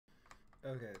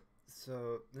Okay,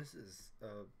 so this is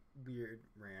a weird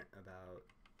rant about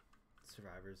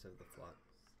survivors of the Flux,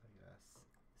 I guess.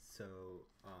 So,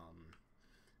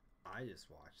 I just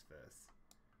watched this,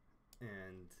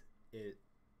 and it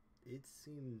it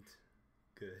seemed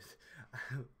good.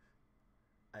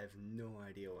 I have no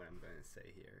idea what I'm going to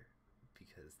say here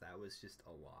because that was just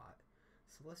a lot.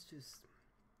 So let's just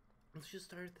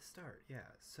start at the start. Yeah.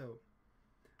 So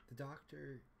the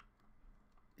doctor,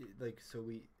 so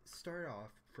we start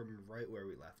off from right where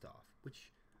we left off,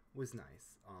 which was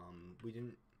nice. We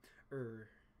didn't, or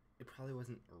it probably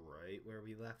wasn't right where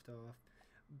we left off,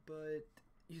 but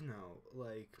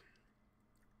like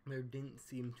there didn't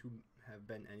seem to have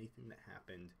been anything that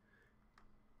happened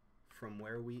from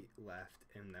where we left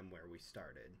and then where we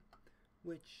started,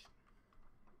 which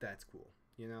that's cool.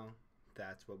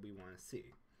 That's what we want to see.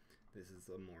 This is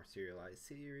a more serialized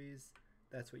series.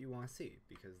 That's what you want to see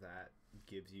because that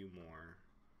gives you more,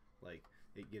 like,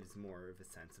 it gives more of a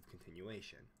sense of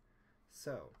continuation.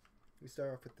 So, we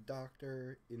start off with the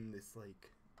doctor in this,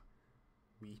 like,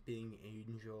 weeping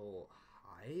angel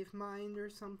hive mind or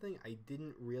something. I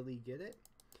didn't really get it.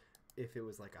 If it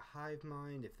was like a hive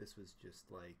mind, if this was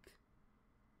just like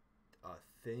a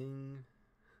thing.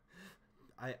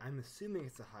 I'm assuming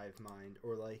it's a hive mind,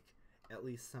 or like at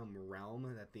least some realm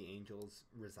that the angels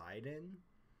reside in.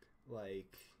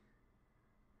 Like,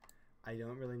 I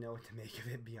don't really know what to make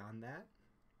of it beyond that.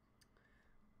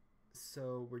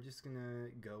 So we're just gonna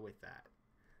go with that.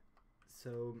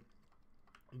 So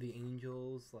the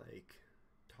angels, like,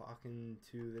 talking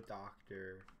to the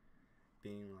doctor,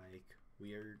 being like,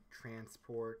 we are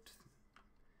transport.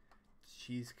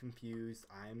 She's confused.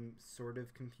 I'm sort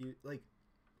of confused. Like,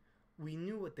 we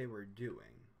knew what they were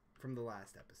doing from the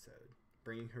last episode,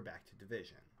 bringing her back to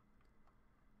Division.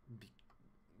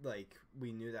 Like,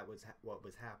 we knew that was what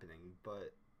was happening,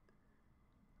 but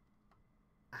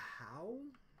how?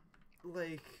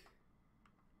 Like,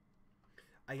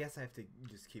 I guess I have to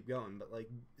just keep going, but like,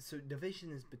 so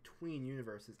Division is between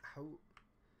universes. How?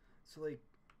 So, like,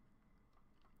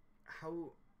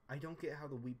 how? I don't get how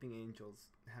the Weeping Angels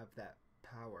have that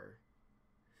power,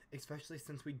 especially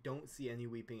since we don't see any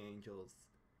Weeping Angels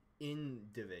in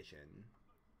Division.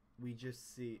 We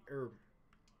just see,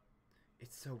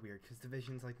 it's so weird because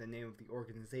Division's like the name of the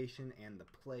organization and the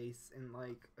place, and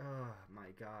like, oh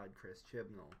my god, Chris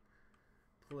Chibnall,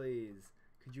 please,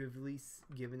 could you have at least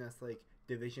given us like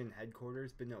Division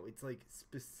headquarters? But no, it's like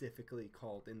specifically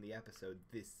called in the episode,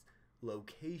 this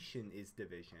location is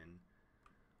Division,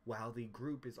 while the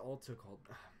group is also called,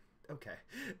 okay.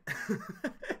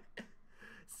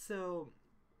 So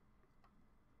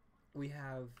we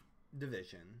have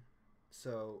Division.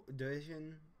 So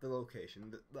Division, the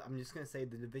location. I'm just gonna say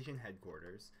the Division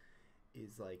headquarters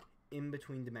is like in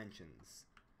between dimensions.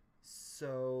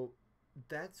 So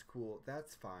that's cool.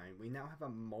 That's fine. We now have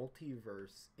a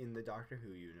multiverse in the Doctor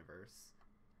Who universe,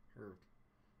 or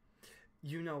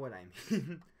you know what I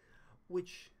mean.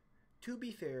 Which, to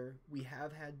be fair, we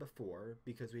have had before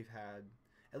because we've had,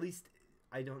 at least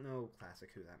I don't know Classic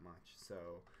Who that much,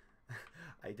 so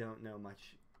I don't know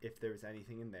much if there's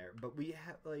anything in there. But we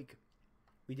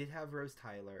did have Rose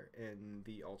Tyler in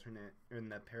the alternate, or in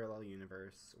the parallel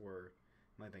universe, or it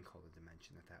might have been called a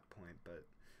dimension at that point, but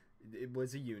it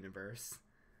was a universe.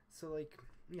 So, like,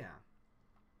 yeah.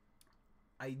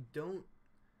 I don't,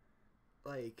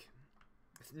 like,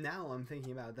 now I'm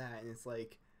thinking about that, and it's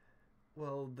like,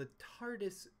 well, the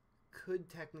TARDIS could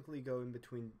technically go in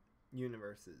between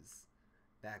universes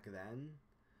back then.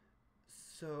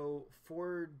 So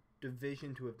for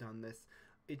Division to have done this,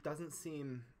 it doesn't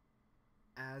seem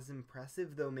as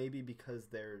impressive, though maybe because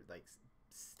they're like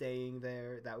staying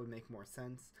there, that would make more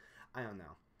sense. I don't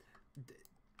know.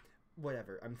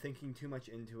 Whatever. I'm thinking too much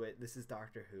into it. This is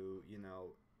Doctor Who,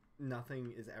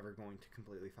 nothing is ever going to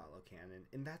completely follow canon,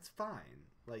 and that's fine.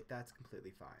 Like, that's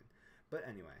completely fine. But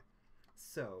anyway,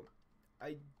 so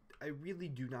I really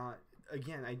do not,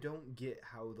 again, I don't get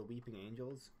how the Weeping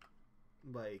Angels,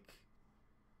 like,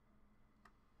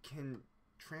 can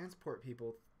transport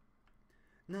people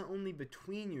not only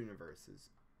between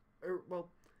universes, or, well,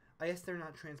 I guess they're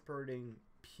not transporting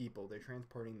people, they're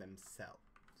transporting themselves.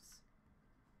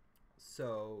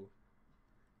 So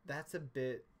that's a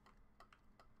bit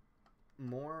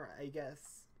more, I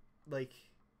guess, like,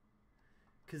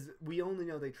 because we only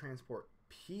know they transport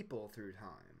people through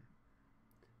time.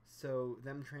 So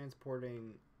them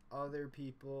transporting other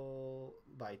people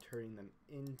by turning them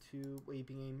into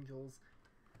Weeping Angels,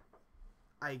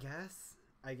 I guess,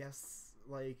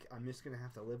 like, I'm just gonna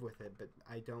have to live with it, but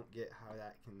I don't get how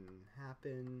that can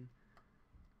happen.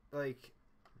 Like,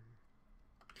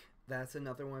 that's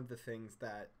another one of the things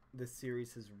that this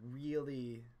series has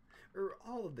really, or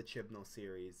all of the Chibnall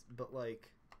series, but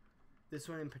like this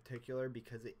one in particular,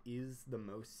 because it is the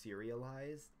most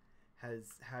serialized,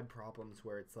 has had problems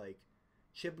where it's like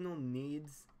Chibnall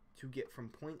needs to get from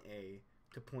point A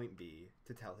to point B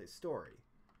to tell his story.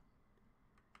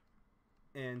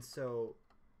 And so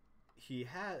he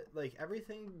had, like,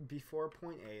 everything before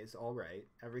point A is all right.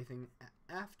 Everything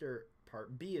after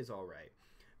part B is all right.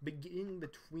 But getting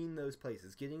between those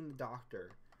places, getting the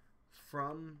Doctor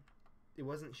from, it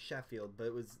wasn't Sheffield, but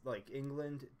it was like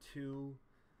England to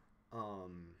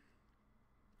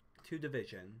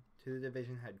Division, to the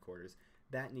Division headquarters,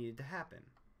 that needed to happen.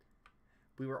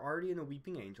 We were already in a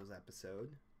Weeping Angels episode,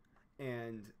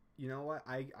 and you know what?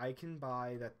 I can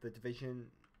buy that the Division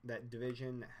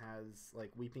has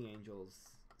like Weeping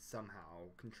Angels somehow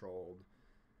controlled.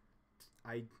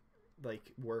 I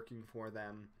like working for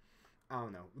them. I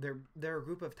don't know. They're a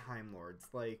group of Time Lords.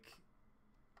 Like,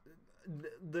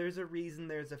 there's a reason.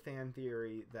 There's a fan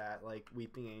theory that like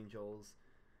Weeping Angels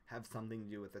have something to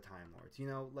do with the Time Lords. You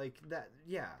know, like that.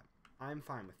 Yeah, I'm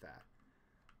fine with that.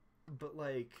 But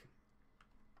like,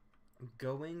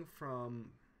 going from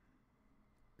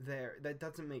there, that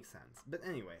doesn't make sense. But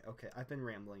anyway, okay, I've been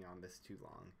rambling on this too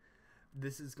long.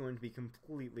 This is going to be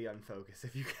completely unfocused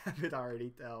if you haven't already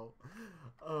tell.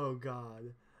 Oh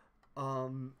god.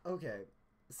 Okay.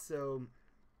 So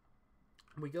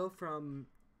we go from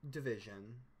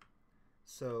Division.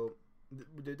 So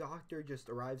the Doctor just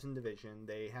arrives in Division.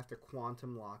 They have to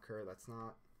quantum lock her. That's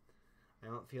not, I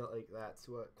don't feel like that's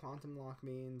what quantum lock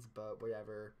means, but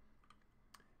whatever.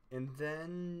 And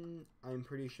then I'm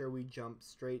pretty sure we jump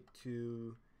straight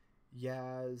to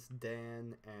Yaz,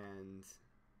 Dan, and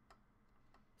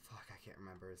fuck, I can't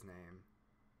remember his name.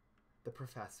 The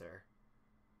Professor.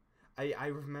 I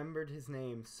remembered his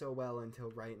name so well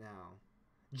until right now.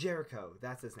 Jericho,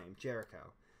 that's his name,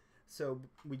 Jericho. So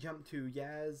we jump to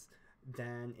Yaz,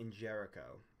 Dan, and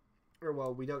Jericho. Or,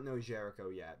 well, we don't know Jericho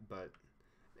yet, but...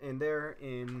 And they're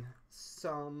in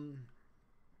some...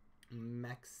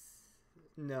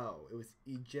 No, it was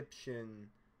Egyptian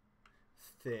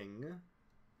thing.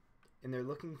 And they're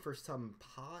looking for some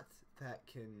pot that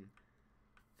can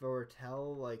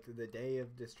foretell, like, the day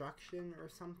of destruction or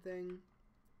something.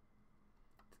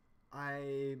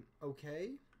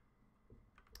 Okay.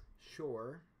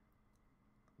 Sure.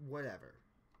 Whatever.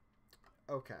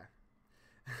 Okay.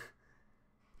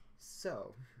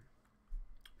 So,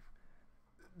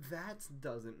 that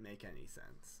doesn't make any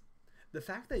sense. The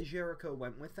fact that Jericho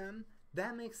went with them,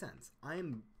 that makes sense. I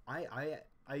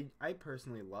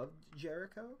personally loved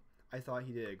Jericho. I thought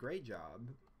he did a great job.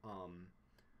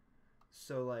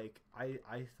 So like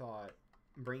I thought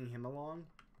bringing him along,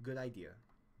 good idea.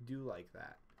 Do like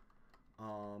that.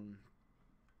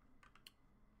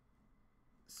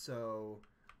 So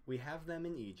we have them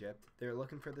in Egypt. They're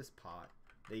looking for this pot.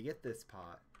 They get this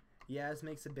pot. Yaz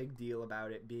makes a big deal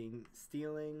about it being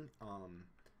stealing.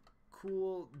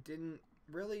 Cool. Didn't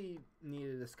really need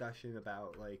a discussion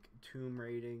about like tomb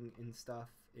raiding and stuff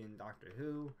in Doctor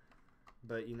Who,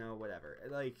 but you know, whatever.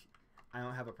 Like, I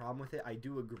don't have a problem with it. I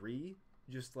do agree.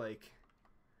 Just like,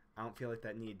 I don't feel like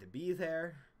that needed to be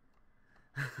there.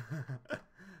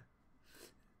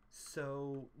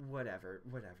 So whatever.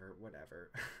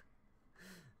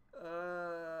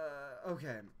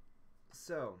 Okay.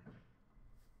 So,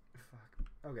 fuck.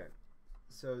 Okay.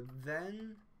 So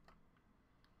then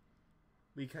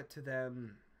we cut to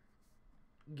them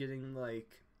getting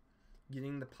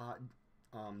the pot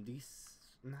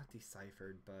not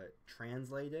deciphered, but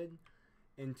translated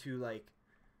into like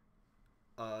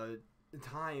a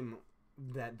time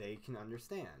that they can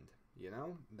understand, you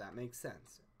know? That makes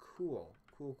sense. Cool.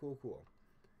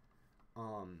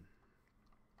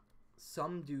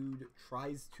 Some dude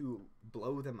tries to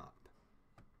blow them up.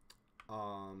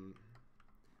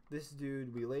 This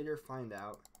dude, we later find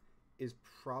out, is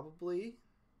probably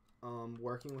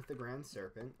working with the Grand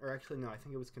Serpent. Or actually, no, I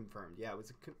think it was confirmed. Yeah, it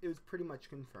was pretty much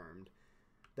confirmed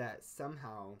that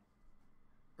somehow,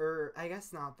 or I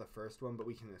guess not the first one, but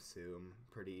we can assume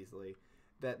pretty easily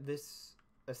that this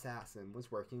assassin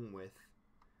was working with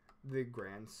the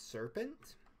Grand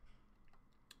Serpent.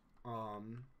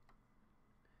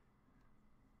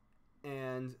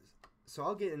 And so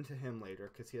I'll get into him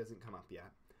later because he hasn't come up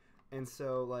yet. And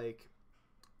so, like,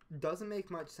 doesn't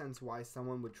make much sense why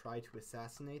someone would try to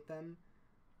assassinate them.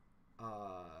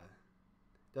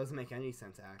 Doesn't make any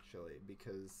sense, actually,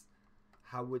 because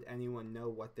how would anyone know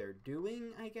what they're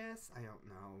doing, I guess? I don't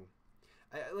know.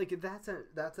 Like, that's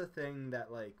a thing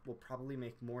that, like, will probably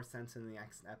make more sense in the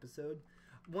next episode.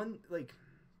 One, like,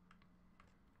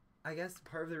 I guess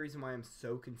part of the reason why I'm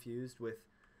so confused with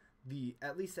the,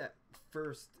 at least at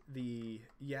first, the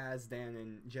Yaz, Dan,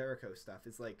 and Jericho stuff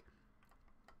is like,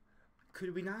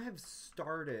 could we not have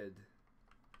started,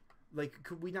 like,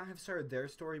 could we not have started their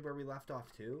story where we left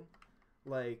off too?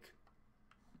 Like,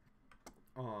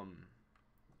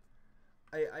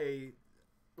 I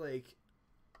like,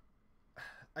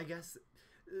 I guess,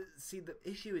 see, the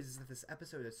issue is that this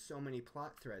episode has so many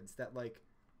plot threads that, like,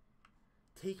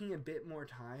 taking a bit more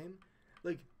time,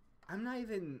 like, I'm not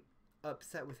even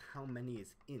upset with how many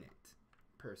is in it,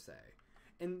 per se.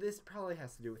 And this probably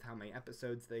has to do with how many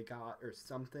episodes they got or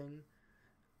something.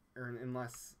 Or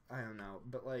unless, I don't know.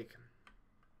 But, like,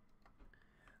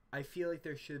 I feel like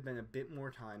there should have been a bit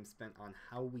more time spent on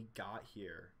how we got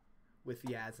here with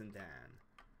Yaz and Dan.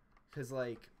 Because,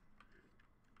 like,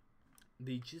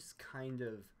 they just kind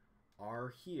of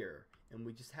are here. And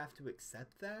we just have to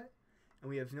accept that. And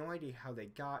we have no idea how they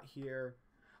got here.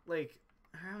 Like,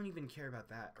 I don't even care about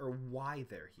that or why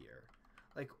they're here.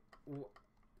 Like,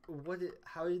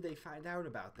 how did they find out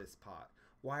about this pot?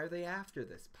 Why are they after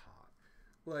this pot?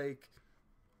 Like,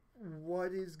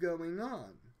 what is going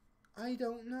on? I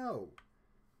don't know.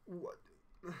 What?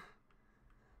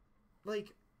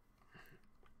 Like,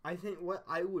 I think what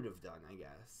I would have done, I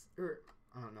guess, or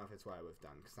I don't know if it's what I would have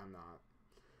done because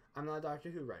I'm not a Doctor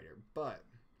Who writer, but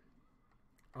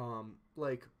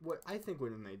like, what I think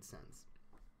would have made sense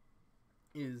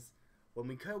is when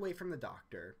we cut away from the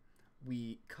Doctor,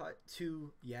 we cut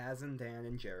to Yaz and Dan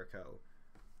and Jericho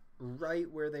right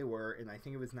where they were, and I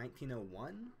think it was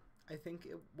 1901, I think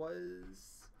it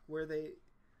was, where they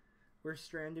were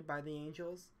stranded by the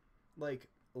angels. Like,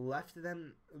 left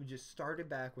them, just started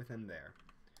back with them there.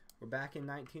 We're back in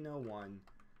 1901,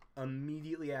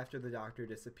 immediately after the Doctor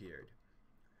disappeared.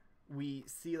 We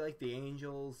see, like, the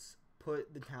angels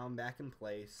put the town back in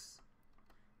place,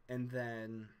 and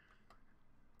then,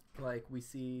 like, we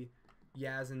see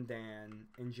Yaz and Dan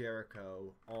and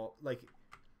Jericho all, like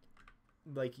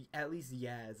at least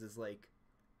Yaz is, like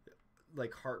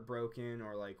heartbroken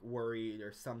or, like, worried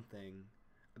or something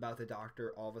about the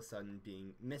Doctor all of a sudden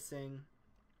being missing.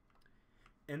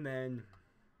 And then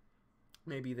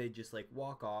maybe they just, like,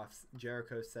 walk off.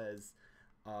 Jericho says,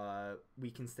 we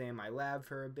can stay in my lab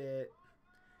for a bit.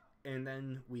 And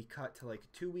then we cut to,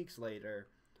 like, 2 weeks later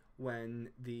when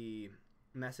the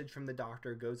message from the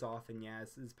Doctor goes off in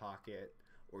Yaz's pocket,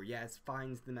 or Yaz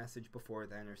finds the message before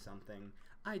then or something.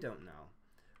 I don't know.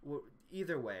 Well,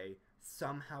 either way,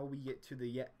 somehow we get to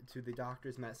the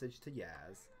Doctor's message to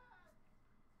Yaz,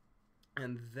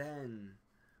 and then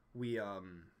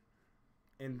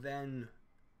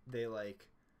they, like,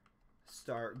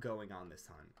 start going on this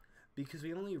hunt, because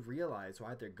we only realize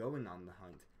why they're going on the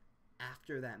hunt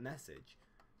after that message,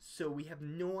 so we have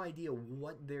no idea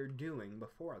what they're doing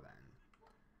before then.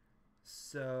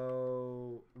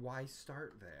 So why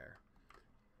start there?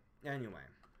 Anyway,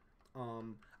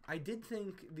 I did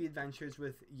think the adventures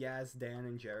with Yaz, Dan,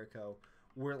 and Jericho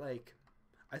were, like,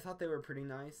 I thought they were pretty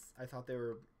nice. I thought they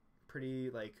were pretty,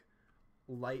 like,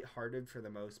 lighthearted for the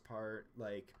most part,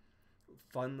 like,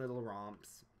 fun little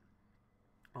romps.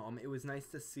 It was nice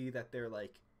to see that they're,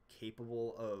 like,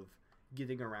 capable of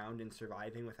getting around and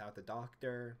surviving without the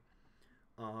Doctor.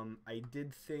 I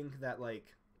did think that,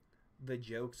 like, the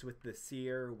jokes with the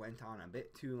seer went on a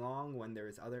bit too long when there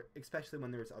was especially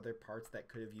when there was other parts that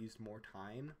could have used more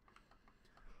time.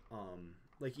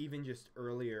 Like, even just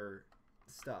earlier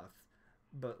stuff.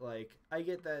 But, like, I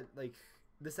get that, like,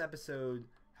 this episode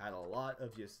had a lot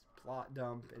of just plot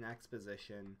dump and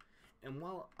exposition. And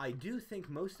while I do think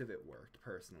most of it worked,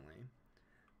 personally,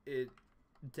 it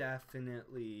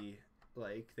definitely,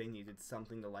 like, they needed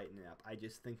something to lighten it up. I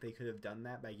just think they could have done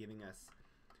that by giving us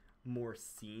more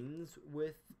scenes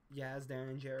with Yaz, Dan,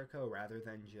 and Jericho rather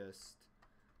than just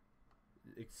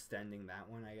extending that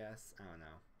one, I guess. I don't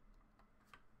know.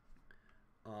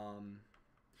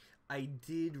 I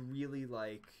did really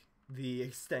like the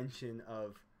extension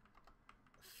of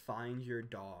find your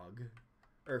dog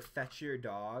or fetch your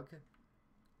dog.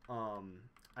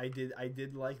 I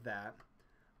did like that.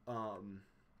 I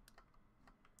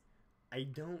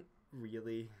don't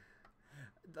really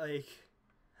like,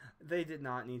 they did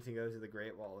not need to go to the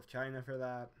Great Wall of China for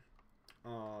that.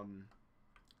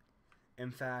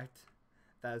 In fact,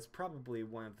 that is probably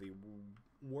one of the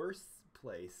worst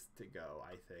place to go,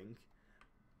 I think,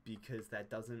 because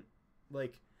that doesn't,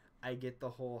 like, I get the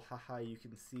whole haha you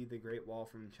can see the Great Wall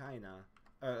from China,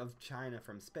 of China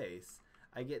from space.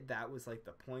 I get that was, like,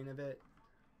 the point of it.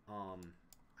 I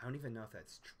don't even know if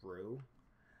that's true.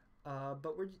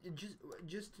 But we're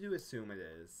just to assume it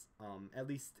is, at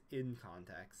least in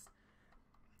context.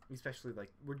 Especially,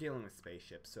 like, we're dealing with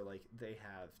spaceships, so, like, they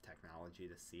have technology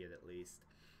to see it at least.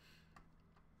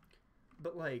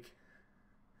 But like,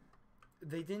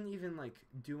 they didn't even like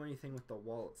do anything with the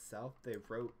wall itself. They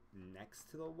wrote next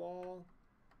to the wall,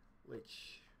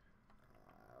 which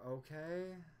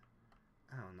okay,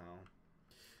 I don't know.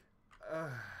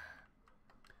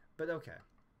 But okay.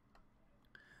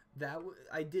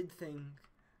 I did think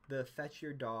the fetch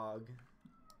your dog,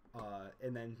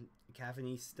 and then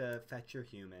Cavanista fetch your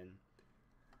human.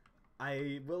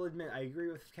 I will admit I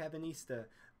agree with Cavanista.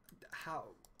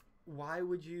 How? Why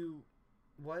would you?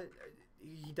 What?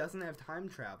 He doesn't have time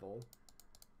travel.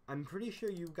 I'm pretty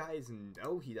sure you guys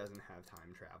know he doesn't have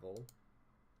time travel.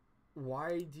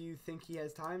 Why do you think he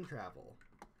has time travel?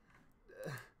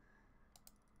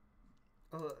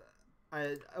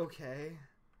 Okay.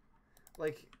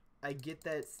 Like, I get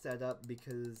that set up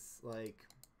because, like,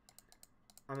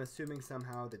 I'm assuming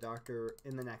somehow the Doctor,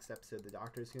 in the next episode, the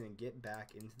Doctor's gonna get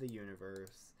back into the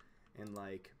universe and,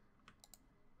 like,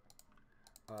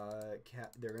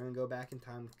 they're gonna go back in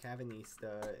time with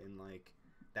Cavanista, and like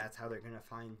that's how they're gonna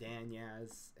find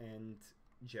Danyaz and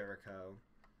Jericho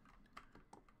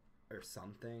or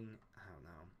something. I don't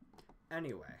know.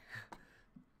 Anyway,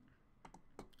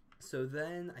 so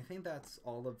then I think that's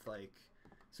all of like.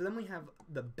 So then we have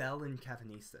the Bell and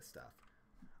Cavanista stuff.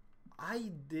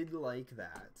 I did like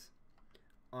that.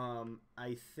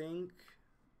 I think.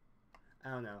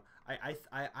 I don't know.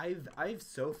 I've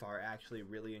so far actually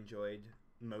really enjoyed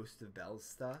most of Bell's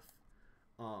stuff.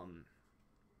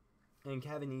 And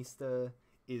Cavanista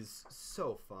is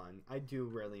so fun. I do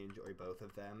really enjoy both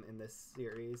of them in this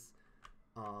series.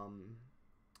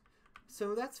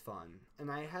 So that's fun. And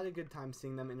I had a good time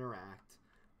seeing them interact.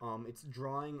 It's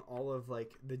drawing all of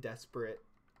like the desperate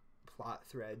plot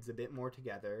threads a bit more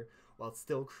together while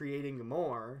still creating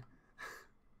more.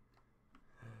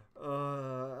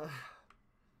 But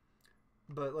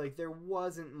like there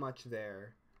wasn't much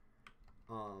there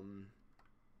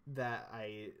that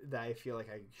I feel like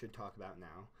I should talk about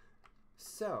now.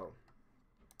 So,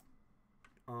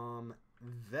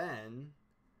 then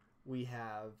we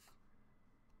have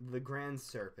the Grand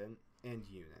Serpent and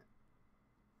Unit.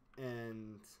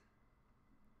 And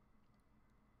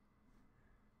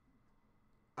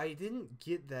I didn't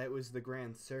get that it was the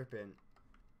Grand Serpent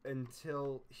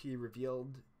until he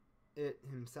revealed it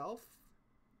himself.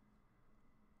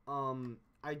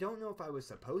 I don't know if I was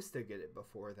supposed to get it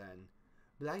before then,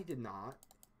 but I did not.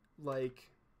 Like,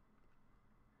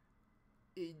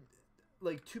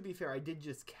 to be fair, I did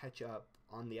just catch up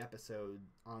on the episode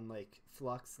on, like,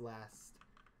 Flux last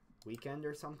weekend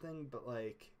or something, but,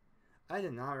 like, I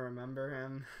did not remember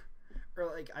him. Or,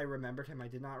 like, I remembered him, I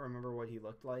did not remember what he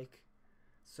looked like.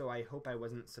 So I hope I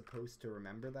wasn't supposed to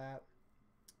remember that.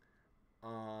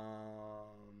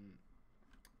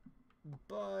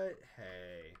 But,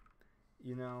 hey...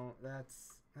 You know,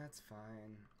 that's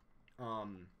fine.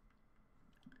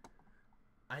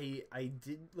 I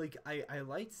did, like, I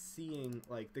liked seeing,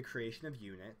 like, the creation of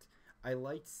Unit. I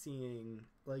liked seeing,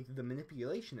 like, the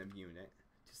manipulation of Unit,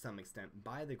 to some extent,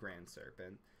 by the Grand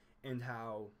Serpent. And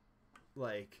how,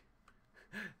 like,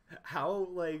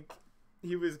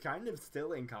 he was kind of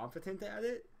still incompetent at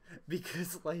it.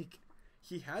 Because, like,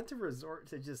 he had to resort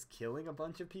to just killing a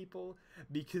bunch of people.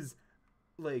 Because,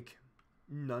 like...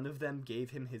 none of them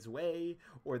gave him his way,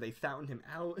 or they found him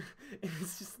out. And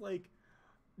it's just like,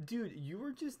 dude, you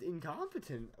were just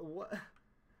incompetent. What?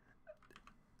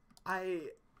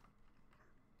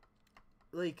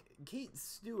 Like, Kate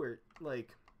Stewart,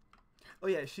 like, oh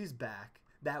yeah, she's back.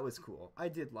 That was cool. I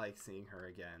did like seeing her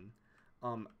again.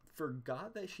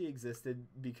 Forgot that she existed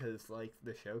because, like,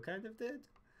 the show kind of did.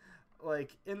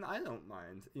 Like, and I don't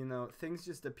mind, you know, things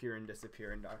just appear and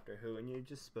disappear in Doctor Who, and you're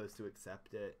just supposed to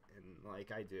accept it, and,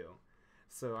 like, I do.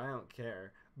 So I don't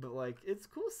care. But, like, it's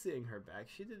cool seeing her back.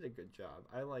 She did a good job.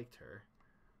 I liked her.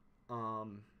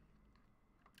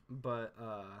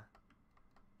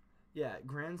 Yeah,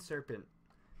 Grand Serpent.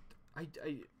 I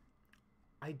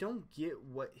don't get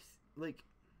what, like,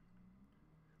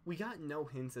 we got no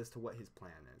hints as to what his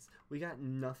plan is. We got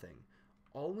nothing.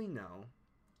 All we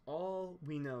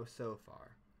know so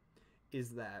far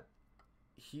is that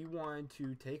he wanted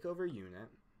to take over Unit.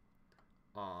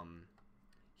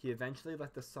 He eventually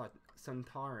let the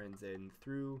Suntarans in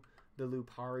through the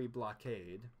Lupari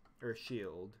blockade, or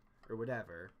shield, or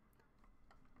whatever.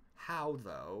 How,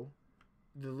 though?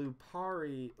 The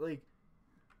Lupari, like,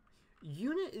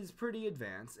 Unit is pretty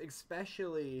advanced,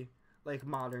 especially, like,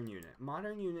 Modern Unit.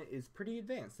 Modern Unit is pretty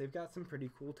advanced. They've got some pretty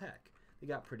cool tech. They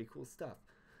got pretty cool stuff.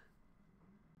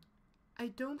 I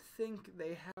don't think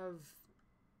they have,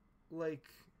 like,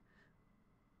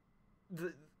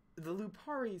 the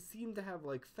Lupari seem to have,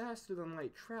 like, faster than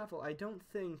light travel. I don't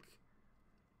think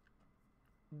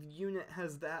the unit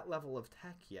has that level of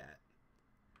tech yet.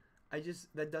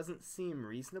 That doesn't seem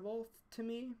reasonable to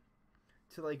me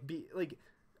to like be like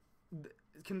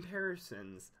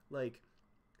comparisons. Like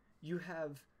you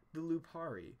have the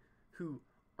Lupari who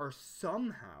are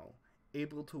somehow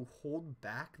able to hold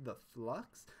back the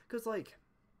Flux, because like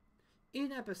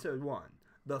in episode 1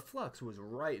 the Flux was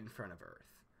right in front of Earth.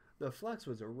 The Flux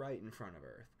was right in front of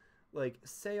Earth. Like,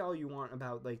 say all you want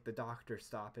about like the Doctor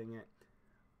stopping it,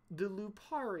 the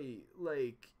Lupari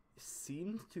like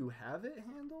seemed to have it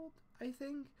handled, I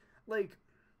think, like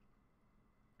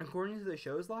according to the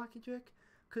show's logic,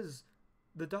 because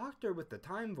the Doctor with the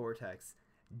time vortex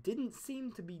didn't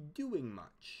seem to be doing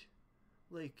much.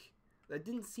 Like, that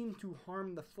didn't seem to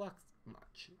harm the Flux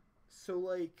much. So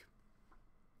like,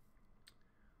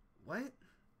 what?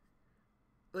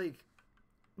 Like,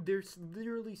 they're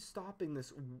literally stopping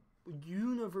this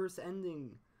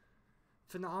universe-ending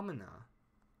phenomena,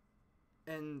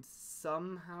 and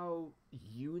somehow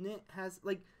Unit has,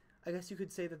 like, I guess you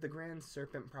could say that the Grand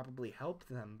Serpent probably helped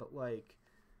them, but like,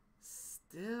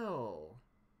 still,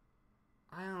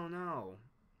 I don't know.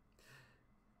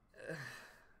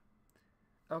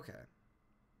 Okay,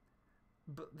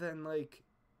 but then like,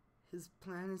 his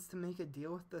plan is to make a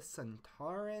deal with the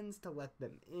Centaurans to let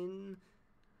them in.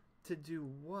 To do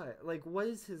what? Like, what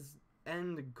is his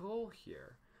end goal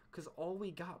here? Because all we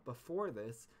got before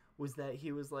this was that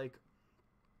he was like,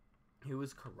 he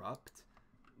was corrupt.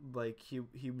 Like,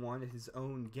 he wanted his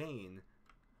own gain.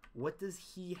 What does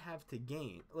he have to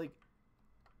gain? Like,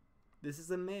 this is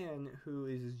a man who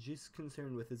is just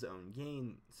concerned with his own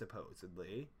gain,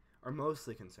 supposedly. Or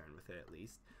mostly concerned with it, at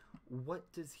least.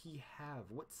 What does he have?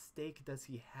 What stake does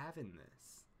he have in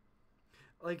this?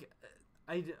 Like,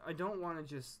 I don't want to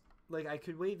just... Like, I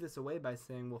could wave this away by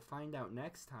saying we'll find out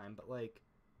next time, but, like,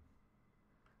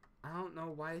 I don't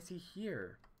know, why is he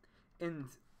here? And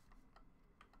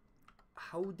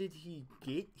how did he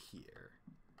get here?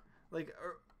 Like,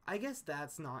 I guess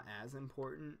that's not as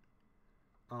important.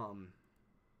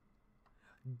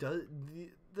 The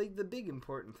big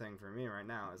important thing for me right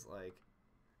now is, like,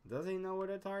 does he know what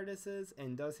a TARDIS is?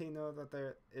 And does he know that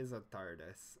there is a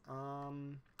TARDIS?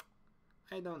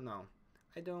 I don't know.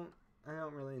 I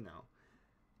don't really know.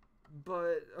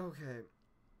 But, okay.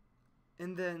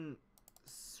 And then,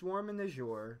 Swarm and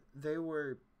Azure, they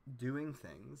were doing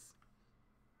things.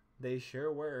 They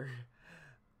sure were.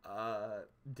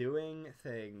 Doing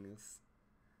things.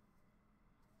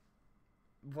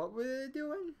 What were they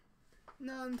doing?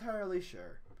 Not entirely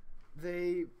sure.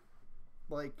 They,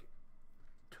 like,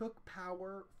 took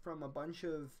power from a bunch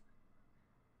of,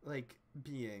 like,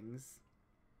 beings.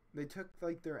 They took,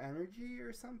 like, their energy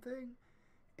or something,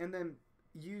 and then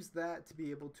used that to be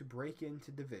able to break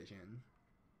into Division.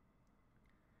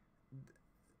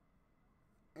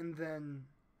 And then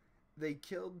they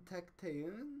killed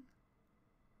Tecteun?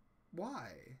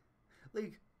 Why?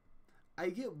 Like, I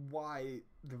get why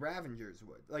the Ravengers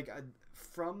would. Like,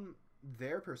 from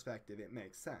their perspective, it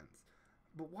makes sense.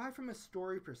 But why from a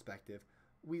story perspective?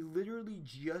 We literally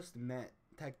just met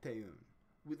Tecteun.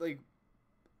 Like,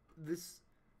 this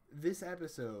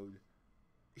episode,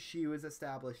 she was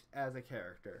established as a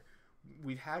character.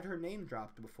 We've had her name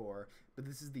dropped before, but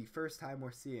this is the first time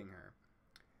we're seeing her.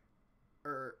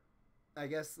 Or, I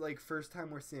guess, like, first time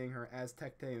we're seeing her as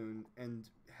Tecteun, and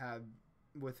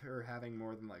with her having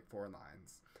more than, like, 4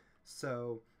 lines.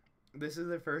 So, this is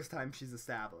the first time she's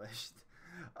established.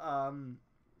 And,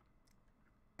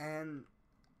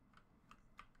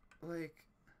 like,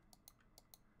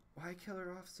 why kill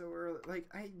her off so early? Like,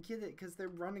 I get it, because they're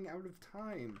running out of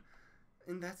time.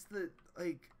 And that's the,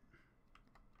 like,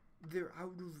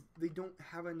 they don't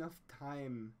have enough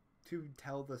time to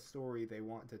tell the story they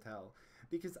want to tell.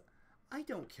 Because I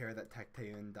don't care that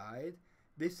Tecteun died.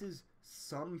 This is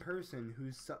some person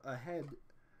who's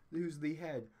the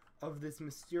head of this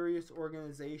mysterious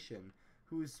organization,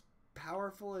 who's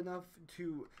powerful enough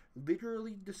to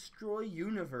literally destroy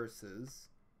universes.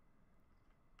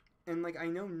 And, like, I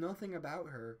know nothing about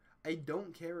her. I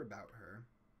don't care about her.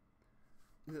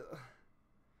 Ugh.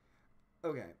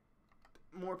 Okay.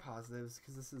 More positives,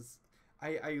 because this is...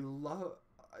 I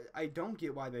don't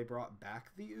get why they brought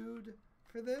back the Ood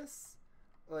for this.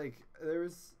 Like,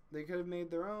 they could have made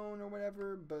their own or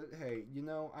whatever, but hey, you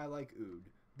know, I like Ood.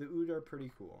 The Ood are pretty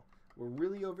cool. We're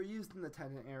really overused in the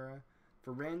Tennant era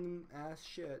for random ass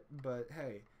shit, but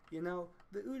hey, you know,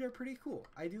 the Ood are pretty cool.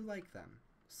 I do like them.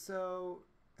 So,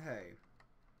 hey,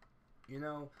 you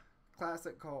know,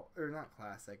 classic or not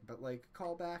classic, but like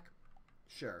callback,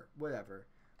 sure, whatever.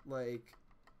 Like,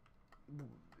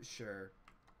 sure.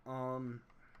 And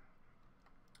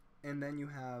then you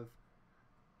have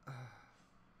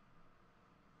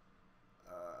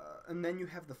and then you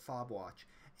have the fob watch.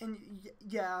 And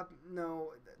yeah,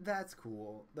 no, that's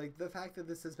cool. Like, the fact that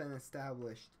this has been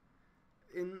established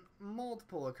in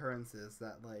multiple occurrences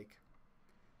that, like,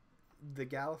 the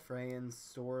Gallifreyans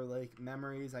store, like,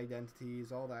 memories,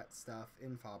 identities, all that stuff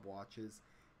in fob watches.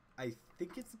 I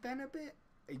think it's been a bit.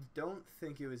 I don't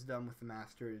think it was done with the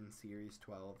Master in Series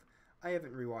 12. I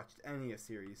haven't rewatched any of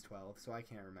Series 12, so I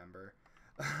can't remember.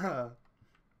 But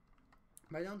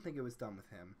I don't think it was done with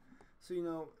him. So, you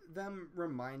know, them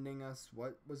reminding us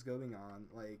what was going on,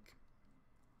 like,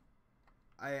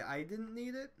 I didn't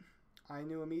need it. I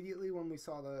knew immediately when we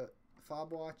saw the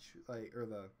fob watch, like, or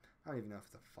the, I don't even know if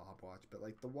it's a fob watch, but,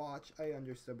 like, the watch, I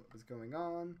understood what was going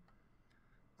on.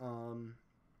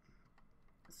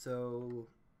 So,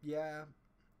 yeah.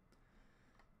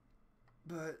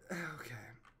 But, okay.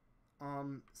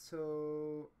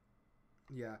 So,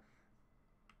 yeah.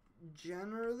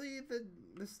 Generally,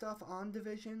 the stuff on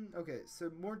Division, okay,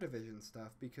 so more Division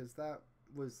stuff, because that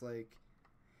was, like,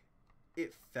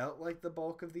 it felt like the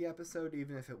bulk of the episode,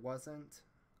 even if it wasn't.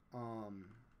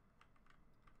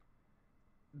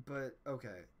 But,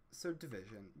 okay, so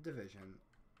Division.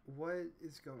 What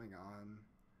is going on?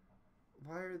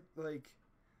 Why are, like,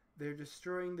 they're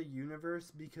destroying the universe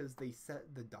because they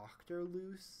set the Doctor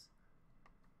loose?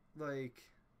 Like,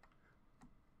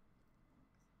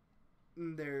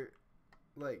 they're,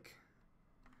 like,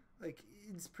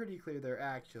 it's pretty clear they're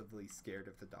actively scared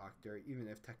of the Doctor, even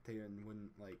if Tecteun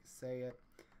wouldn't, like, say it.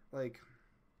 Like,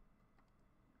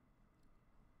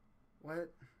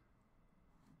 what,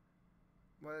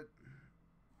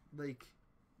 like,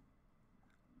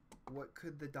 what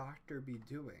could the Doctor be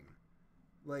doing?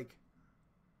 Like,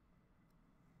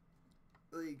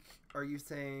 are you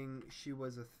saying she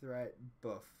was a threat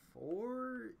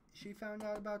before she found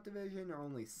out about Division, or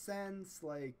only since?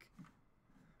 Like,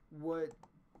 what,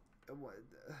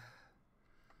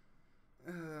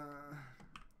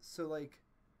 so, like,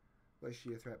 was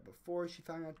she a threat before she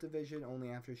found out Division, only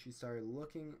after she started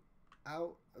looking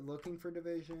for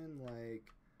Division? Like,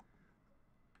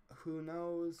 who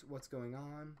knows what's going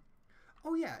on?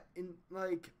 Oh yeah, in,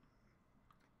 like,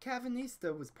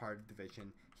 Cavanista was part of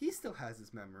Division. He still has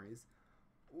his memories.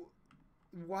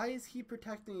 Why is he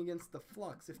protecting against the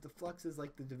Flux if the Flux is,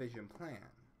 like, the Division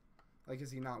plan? Like,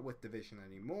 is he not with Division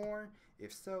anymore?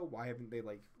 If so, why haven't they,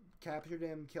 like, captured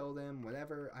him, killed him,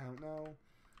 whatever? I don't know.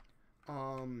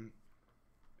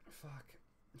 Fuck.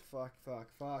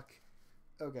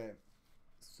 Okay.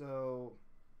 So,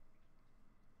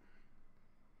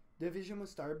 Division was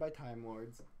started by Time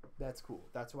Lords. That's cool.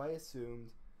 That's why I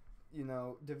assumed, you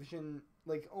know, Division,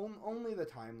 like, only the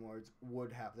Time Lords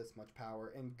would have this much power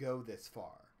and go this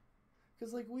far.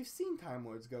 Because, like, we've seen Time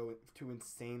Lords go to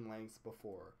insane lengths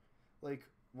before. Like,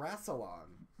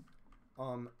 Rassilon.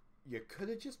 You could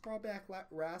have just brought back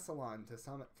Rassilon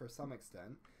for some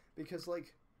extent. Because,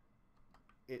 like,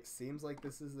 it seems like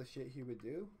this is the shit he would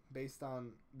do, based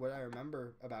on what I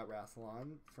remember about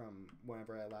Rassilon from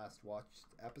whenever I last watched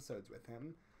episodes with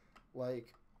him.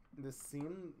 Like, this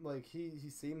seemed like he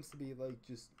seems to be, like,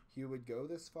 just, he would go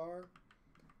this far.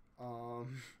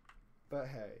 But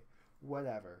hey,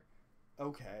 whatever.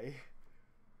 Okay.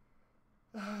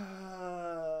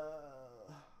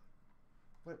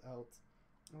 What else?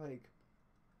 Like,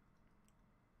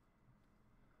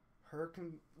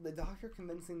 the Doctor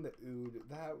convincing the Ood,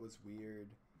 that was weird.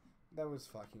 That was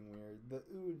fucking weird. The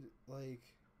Ood, like,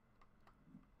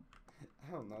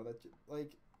 I don't know, that,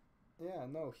 like, yeah,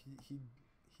 no, he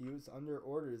was under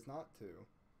orders not to.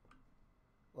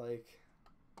 Like,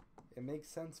 it makes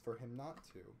sense for him not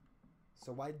to.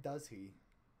 So why does he?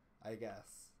 I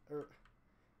guess. Or,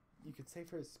 you could say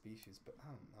for his species, but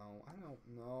I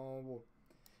don't know.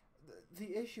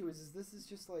 The issue is this is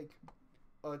just, like,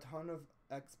 a ton of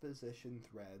exposition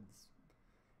threads.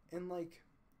 And, like,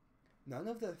 none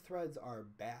of the threads are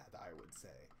bad, I would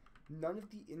say. None of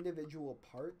the individual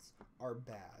parts are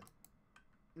bad.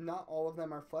 Not all of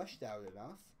them are fleshed out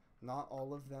enough. Not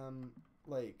all of them,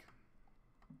 like,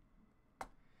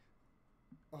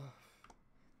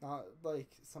 not, like,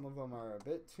 some of them are a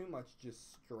bit too much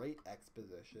just straight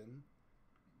exposition.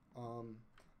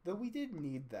 Though we did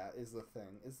need that, is the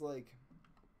thing. Is, like,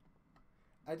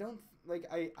 I don't, like,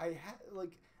 I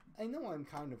know I'm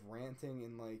kind of ranting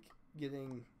and, like,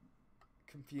 getting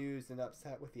confused and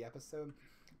upset with the episode,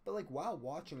 but, like, while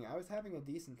watching it, I was having a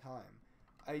decent time.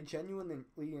 I genuinely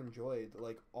enjoyed,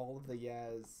 like, all of the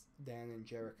Yaz, Dan, and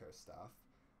Jericho stuff.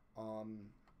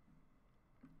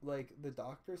 Like, the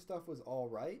Doctor stuff was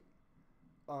alright.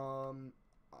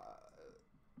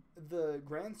 The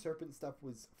Grand Serpent stuff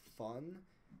was fun,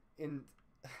 and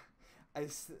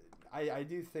I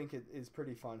do think it is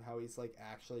pretty fun how he's like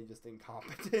actually just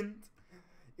incompetent.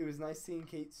 It was nice seeing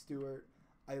Kate Stewart.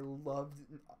 I loved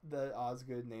the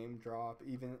Osgood name drop.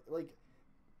 Even like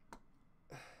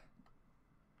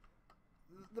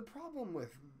the problem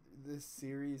with this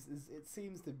series is it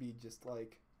seems to be just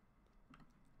like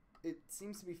it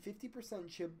seems to be 50%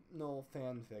 Chibnall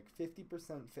fanfic,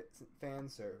 50% fan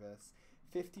service,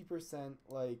 50%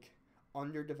 like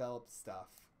underdeveloped stuff.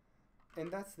 And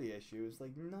that's the issue, is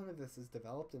like none of this is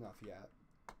developed enough yet.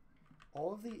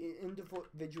 All of the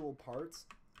individual parts,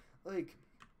 like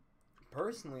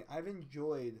personally, I've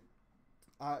enjoyed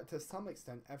to some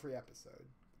extent every episode.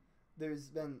 There's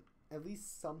been at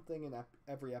least something in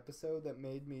every episode that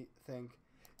made me think,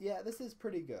 yeah, this is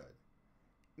pretty good.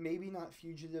 Maybe not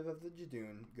Fugitive of the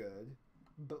Jadoon good,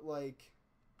 but like,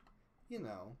 you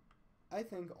know, I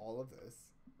think all of this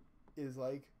is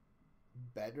like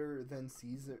better than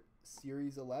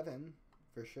Series 11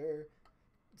 for sure.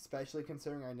 Especially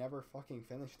considering I never fucking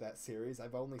finished that series.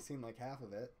 I've only seen like half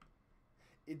of it.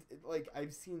 Like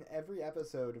I've seen every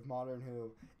episode of Modern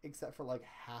Who except for like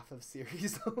half of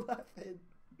Series 11.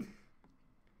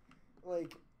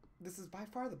 Like this is by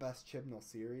far the best Chibnall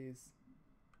series.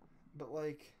 But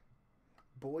like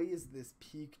boy is this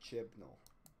peak Chibnall.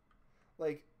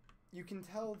 Like you can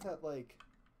tell that like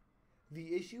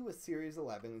the issue with Series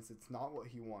 11 is it's not what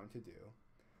he wanted to do.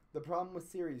 The problem with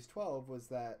Series 12 was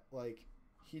that like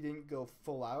he didn't go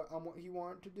full out on what he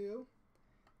wanted to do.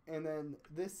 And then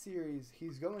this series,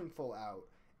 he's going full out.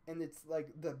 And it's like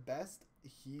the best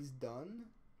he's done,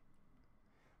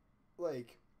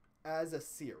 like, as a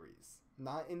series.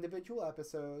 Not individual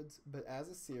episodes, but as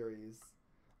a series.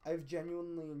 I've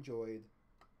genuinely enjoyed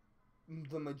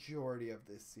the majority of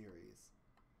this series.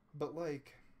 But,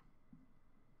 like,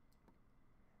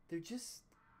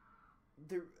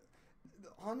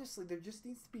 honestly, there just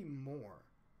needs to be more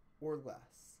or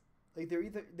less. Like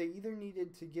they either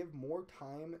needed to give more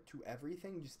time to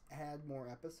everything, just add more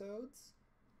episodes,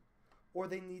 or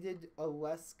they needed a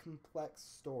less complex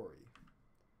story.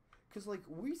 Cuz like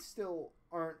we still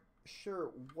aren't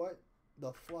sure what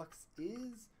the Flux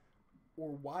is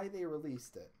or why they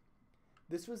released it.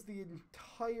 This was the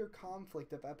entire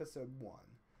conflict of episode 1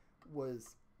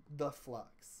 was the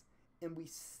Flux, and we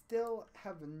still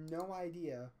have no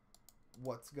idea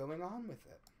what's going on with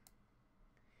it.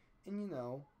 And you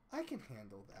know, I can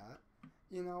handle that,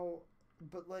 you know,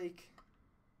 but like,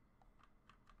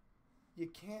 you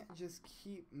can't just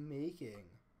keep making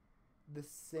the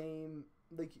same,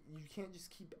 like, you can't just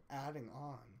keep adding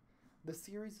on. The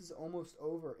series is almost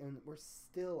over and we're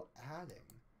still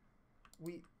adding.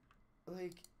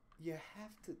 Like, you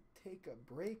have to take a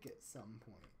break at some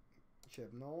point,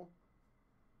 Chibnall.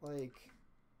 Like,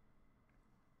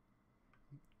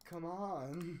 come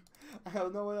on. I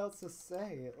don't know what else to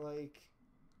say. Like,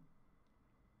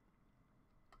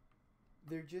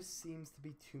 there just seems to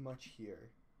be too much here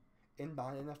and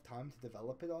not enough time to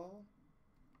develop it all.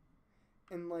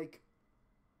 And, like,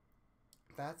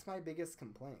 that's my biggest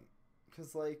complaint.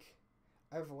 Because, like,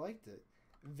 I've liked it.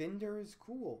 Vinder is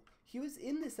cool. He was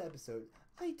in this episode.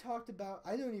 I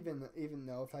don't even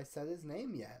know if I said his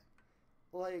name yet.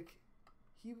 Like,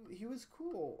 he was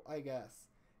cool, I guess.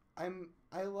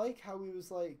 I like how he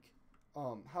was like,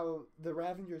 how the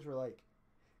Ravengers were like,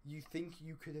 you think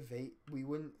you could evade, we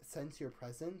wouldn't sense your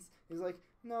presence? He's like,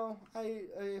 no, I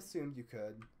assumed you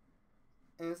could.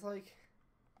 And it's like,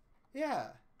 yeah,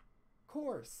 of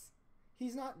course.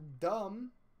 He's not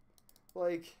dumb.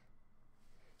 Like,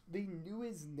 they knew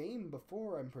his name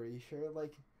before, I'm pretty sure.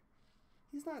 Like,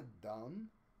 he's not dumb.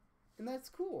 And that's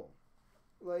cool.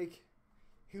 Like,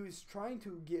 he was trying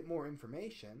to get more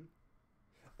information.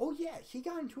 Oh yeah, he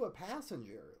got into a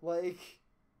passenger. Like,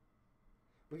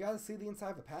 we gotta see the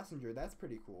inside of a passenger. That's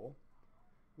pretty cool.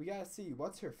 We gotta see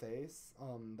what's her face.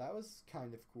 That was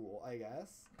kind of cool, I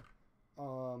guess.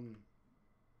 I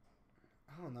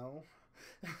don't know.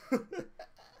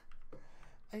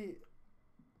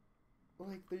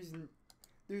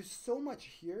 There's so much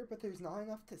here, but there's not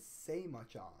enough to say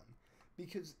much on,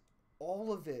 because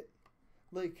all of it,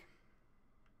 like,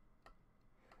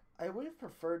 I would have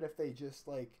preferred if they just,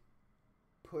 like,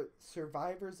 put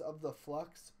Survivors of the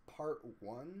Flux Part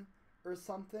 1 or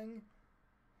something.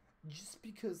 Just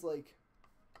because, like,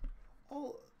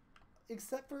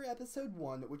 except for Episode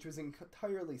 1, which was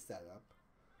entirely set up,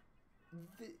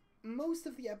 most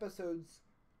of the episodes,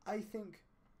 I think,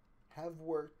 have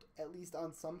worked, at least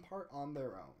on some part, on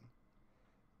their own.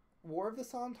 War of the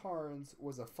Sontarans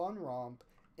was a fun romp,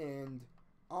 and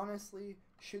honestly,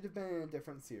 should have been in a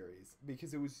different series,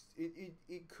 because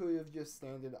it could have just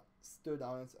stood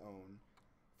on its own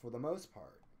for the most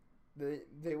part.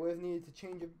 They would have needed to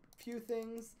change a few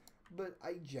things, but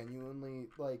I genuinely,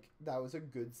 like, that was a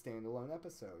good standalone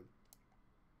episode.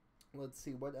 Let's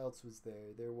see, what else was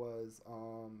there? There was,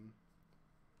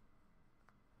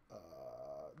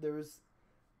 there was,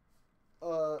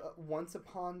 Once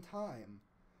Upon Time.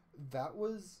 That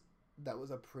was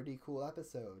a pretty cool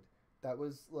episode. That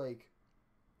was, like,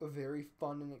 a very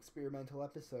fun and experimental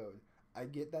episode. I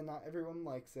get that not everyone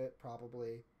likes it,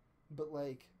 probably, but,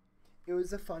 like, it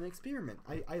was a fun experiment.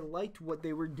 I liked what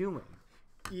they were doing,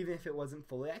 even if it wasn't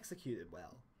fully executed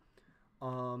well.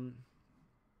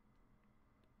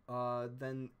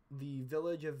 Then the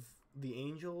Village of the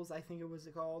Angels, I think it was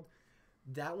called.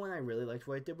 That one I really liked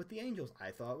what it did with the angels. I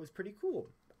thought it was pretty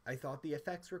cool. I thought the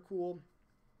effects were cool.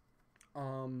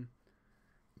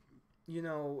 You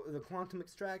know, the quantum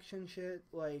extraction shit,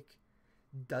 like,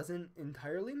 doesn't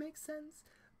entirely make sense,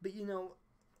 but, you know,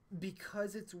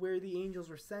 because it's where the angels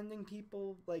were sending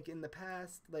people, like, in the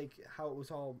past, like, how it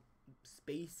was all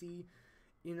spacey,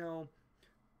 you know,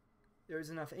 there's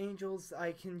enough angels,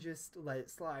 I can just let it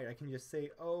slide. I can just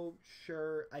say, oh,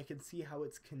 sure, I can see how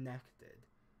it's connected.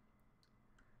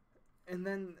 And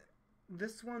then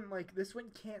this one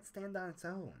can't stand on its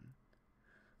own.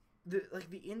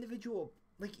 The individual,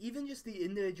 like, even just the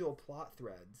individual plot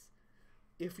threads,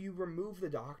 if you remove the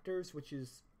doctors, which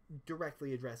is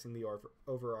directly addressing the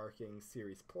overarching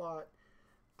series plot,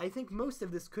 I think most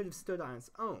of this could have stood on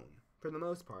its own, for the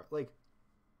most part. Like,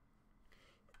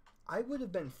 I would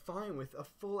have been fine with a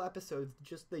full episode of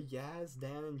just the Yaz,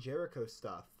 Dan, and Jericho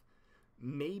stuff.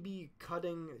 Maybe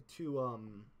cutting to,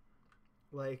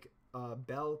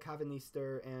 Bell,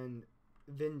 Cavanister, and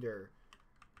Vinder.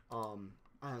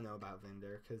 I don't know about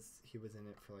Vinder, because he was in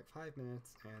it for, like, 5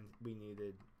 minutes, and we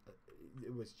needed...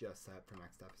 it was just set for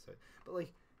next episode. But,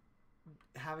 like,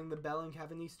 having the Bell and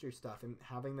Cavanister stuff, and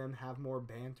having them have more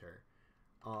banter.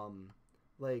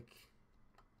 Like...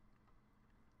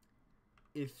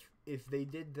 If they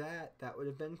did that, that would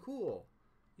have been cool,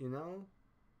 you know?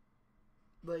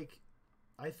 Like,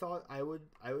 I thought I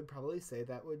would probably say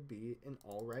that would be an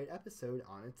alright episode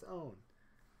on its own.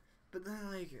 But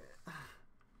then, like,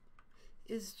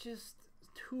 it's just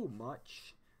too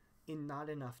much in not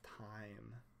enough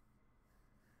time.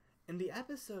 And the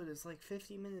episode is like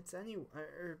 50 minutes anyway,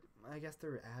 or I guess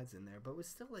there were ads in there, but it was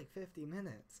still like 50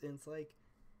 minutes. And it's like,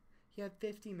 you had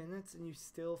 50 minutes and you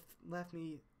still left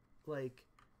me, like,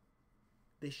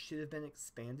 this should have been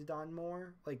expanded on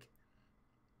more. Like,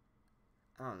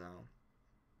 I don't know.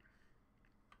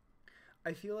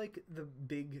 I feel like the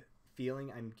big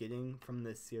feeling I'm getting from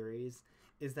this series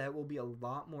is that it will be a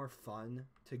lot more fun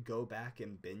to go back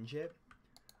and binge it,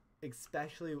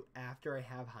 especially after I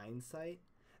have hindsight,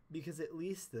 because at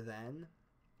least then,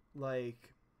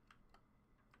 like,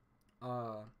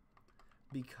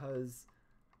 because,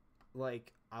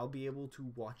 like, I'll be able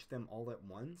to watch them all at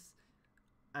once.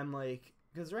 I'm like,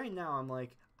 because right now I'm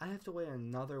like, I have to wait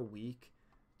another week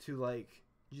to, like,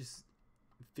 just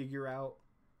figure out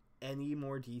any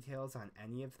more details on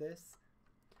any of this.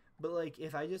 But, like,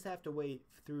 if I just have to wait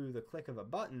through the click of a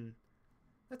button,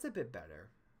 that's a bit better.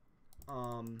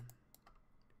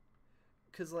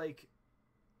 Because, like,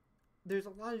 there's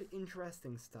a lot of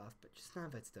interesting stuff, but just none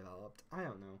of it's developed. I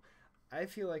don't know. I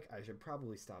feel like I should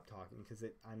probably stop talking, because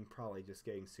I'm probably just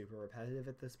getting super repetitive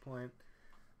at this point.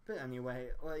 But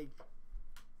anyway, like,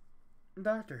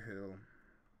 Doctor Who.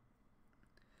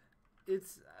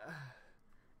 It's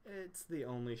the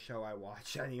only show I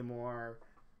watch anymore.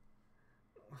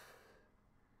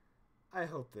 I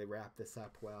hope they wrap this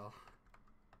up well.